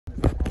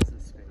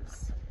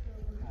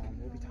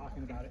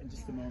talking about it in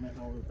just a moment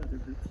while the other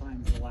group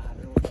climbs the ladder.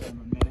 We'll give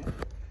them a minute.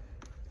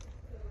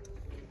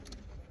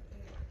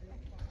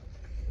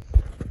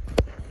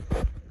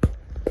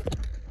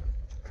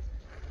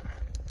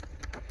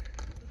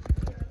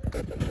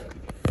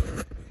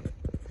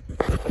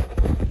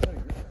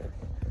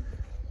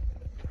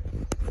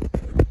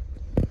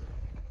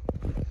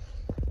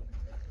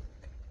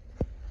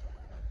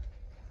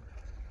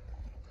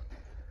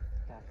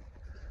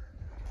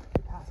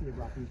 They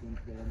brought these in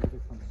today, and these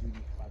are from Zuni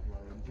Pueblo,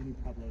 and Zuni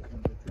Pueblo is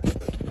one of the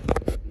directions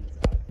these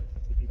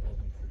the people of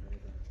Mesa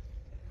Verde.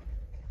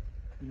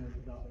 You know,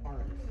 the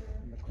art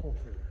and the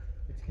culture,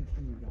 it's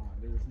continued on.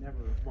 There was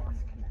never lost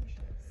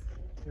connections.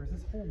 There's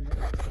this whole myth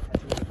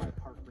perpetuated by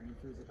park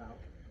rangers about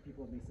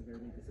people of Mesa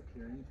Verde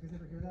disappearing. Did you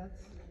guys ever hear that?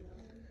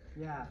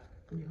 Yeah,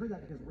 and you heard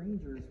that because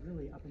rangers,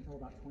 really, up until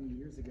about 20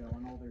 years ago,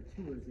 on all their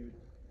tours, they would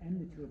end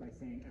the tour by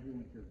saying,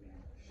 everyone here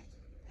vanished.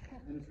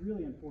 And it's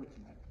really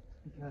unfortunate,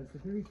 because the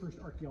very first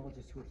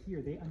archaeologists who were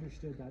here, they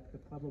understood that the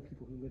Pueblo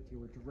people who lived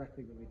here were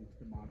directly related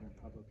to the modern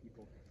Pueblo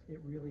people. It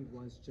really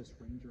was just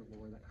ranger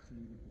lore that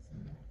created this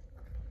myth.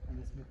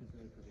 And this myth is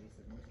really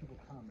pervasive. Most people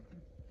come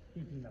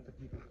thinking that the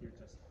people here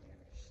just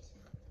vanished.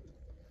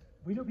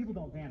 We know people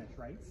don't vanish,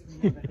 right? We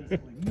know that they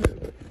simply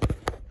move.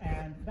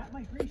 And that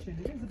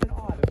migration, it is a bit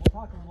odd, and we'll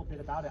talk a little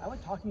bit about it. I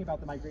like talking about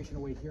the migration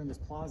away here in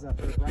this plaza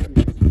for a variety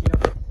of reasons. You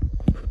know,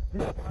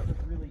 this plaza is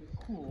really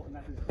cool in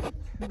that there's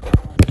two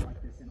plazas like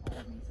this in all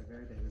of Mesa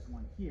Verde. There's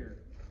one here,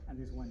 and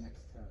there's one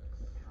next to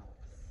the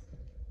palace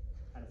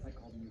at a site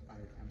called the New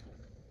Fire Temple.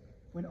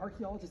 When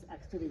archaeologists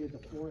excavated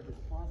the floor of this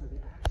plaza, they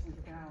actually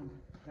found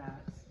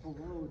that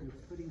below there's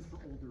footings for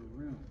older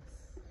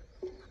rooms,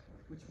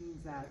 which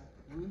means that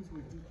rooms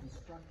were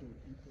deconstructed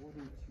in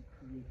order to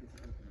create this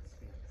open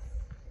space.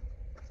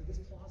 So this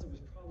plaza was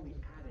probably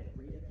added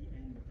right at the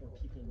end before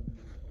people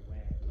moved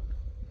away.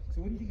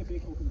 So what do you think a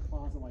big open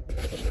plaza like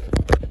this is?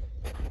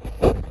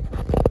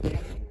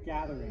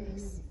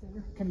 Gatherings,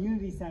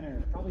 community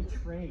center, probably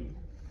trade.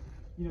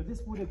 You know,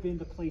 this would have been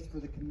the place for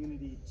the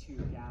community to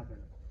gather.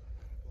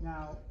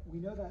 Now, we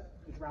know that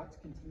the droughts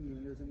continue,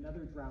 and there's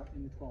another drought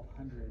in the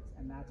 1200s,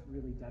 and that's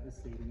really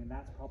devastating, and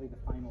that's probably the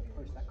final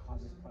push that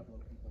causes Pueblo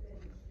people to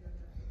leave.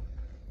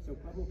 So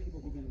Pueblo people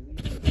begin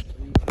leaving this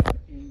region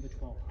in the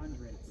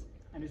 1200s,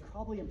 and it's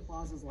probably in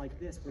plazas like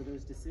this where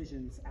those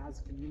decisions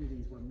as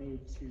communities were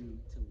made to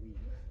leave.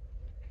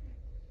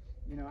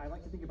 You know, I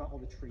like to think about all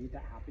the trade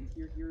that happened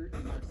here. Here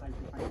in our site,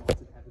 we find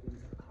lots of evidence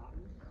of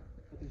cotton,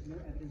 but there's no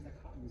evidence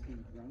that cotton was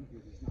being grown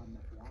here. There's not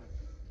enough water.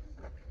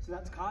 So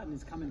that's cotton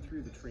is coming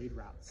through the trade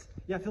routes.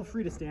 Yeah, feel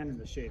free to stand in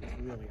the shade.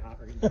 It's really hot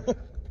right now.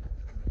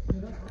 So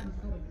that cotton's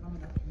probably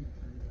coming up through the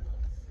trade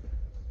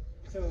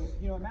routes. So,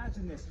 you know,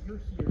 imagine this. You're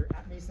here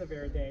at Mesa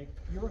Verde.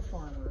 You're a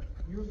farmer.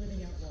 You're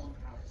living at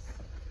Longhouse.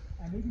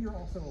 And maybe you're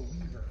also a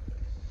weaver.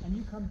 And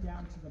you come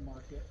down to the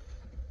market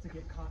to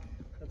get cotton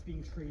that's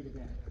being traded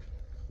in.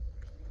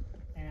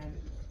 And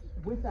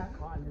with that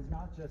cotton is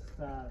not just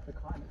the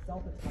cotton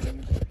itself that's coming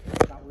in, but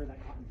it's about where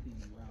that cotton is being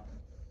grown.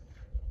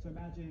 So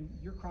imagine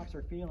your crops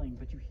are failing,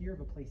 but you hear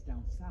of a place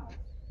down south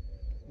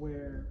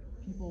where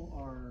people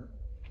are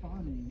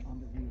farming on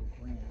the Rio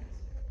Grande.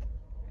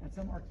 And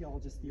some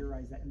archaeologists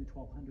theorize that in the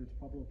 1200s,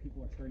 Pueblo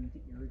people are starting to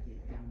irrigate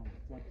down on the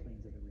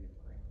floodplains of the Rio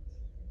Grande.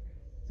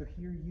 So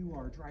here you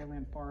are,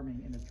 dryland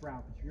farming in a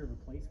drought, but you hear of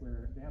a place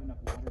where they have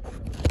enough water to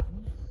grow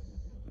cotton.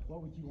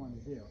 What would you want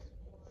to do?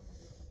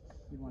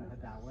 You'd want to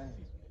head that way.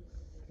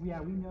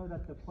 Yeah, we know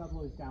that the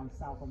Pueblos down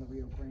south on the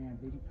Rio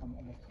Grande, they become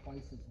almost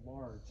twice as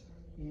large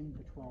in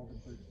the 12 and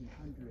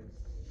 1300s,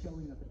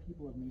 showing that the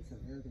people of Mesa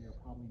Verde are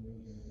probably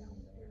moving down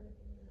there.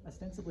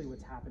 Ostensibly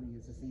what's happening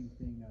is the same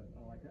thing of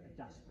like a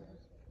dust bowl,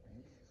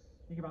 right?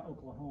 Think about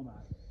Oklahoma.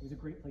 It was a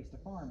great place to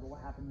farm, but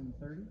what happened in the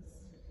 30s?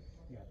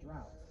 You had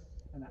drought,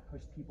 and that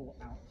pushed people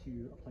out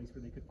to a place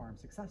where they could farm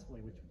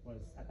successfully, which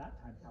was at that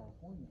time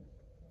California.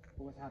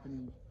 But what's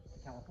happening to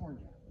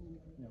California?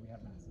 You know, we have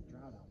massive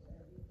drought out there.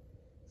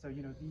 So,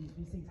 you know, these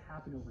things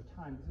happen over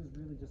time. This is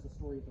really just a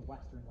story of the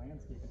Western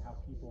landscape and how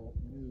people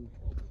moved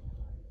over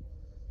time.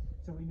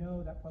 So we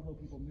know that Pueblo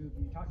people moved.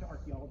 You talk to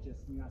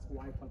archaeologists and you ask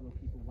why Pueblo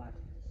people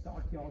left. The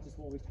archaeologists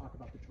will always talk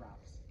about the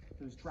droughts.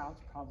 Those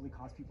droughts probably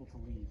caused people to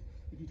leave.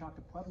 If you talk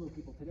to Pueblo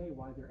people today,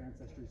 why their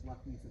ancestors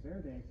left Mesa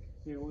Verde,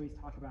 they always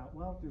talk about,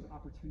 well, there's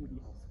opportunity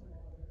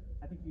elsewhere.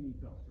 I think you need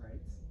both,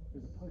 right?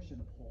 There's a push and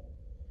a pull.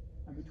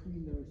 And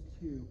between those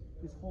two,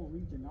 this whole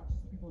region, not just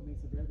the people of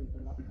Mesa Verde,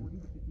 but about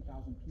 40 to 50,000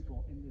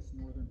 people in this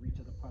northern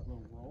reach of the Pueblo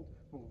world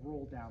will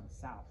roll down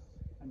south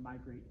and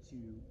migrate to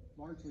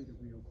largely the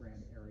Rio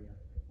Grande area,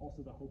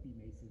 also the Hopi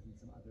Mesas and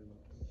some other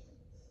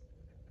locations.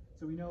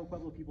 So we know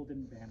Pueblo people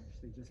didn't vanish,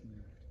 they just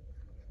moved.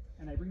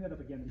 And I bring that up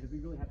again because we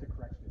really have to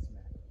correct this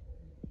myth.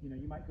 You know,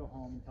 you might go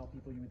home and tell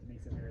people you went to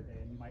Mesa Verde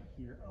and you might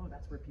hear, oh,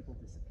 that's where people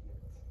disappeared.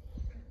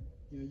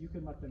 You know, you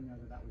can let them know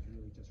that that was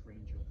really just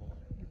ranger lore.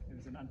 It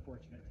was an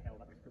unfortunate tale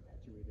that was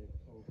perpetuated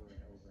over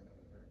and over and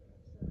over.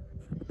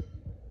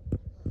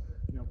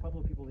 You know,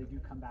 Pueblo people, they do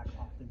come back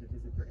often to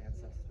visit their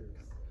ancestors.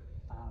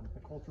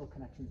 The cultural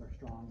connections are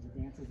strong.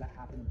 The dances that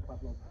happen in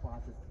Pueblo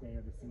plazas today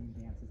are the same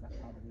dances that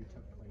probably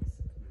took place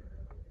here.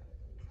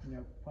 You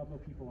know, Pueblo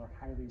people are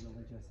highly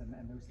religious, and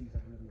those things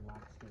have really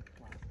lasted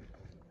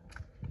over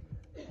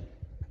time.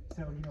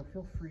 So, you know,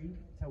 feel free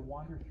to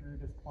wander through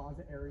this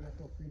plaza area.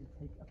 Feel free to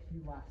take a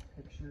few last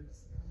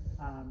pictures.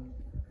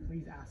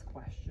 Please ask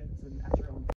questions and at your own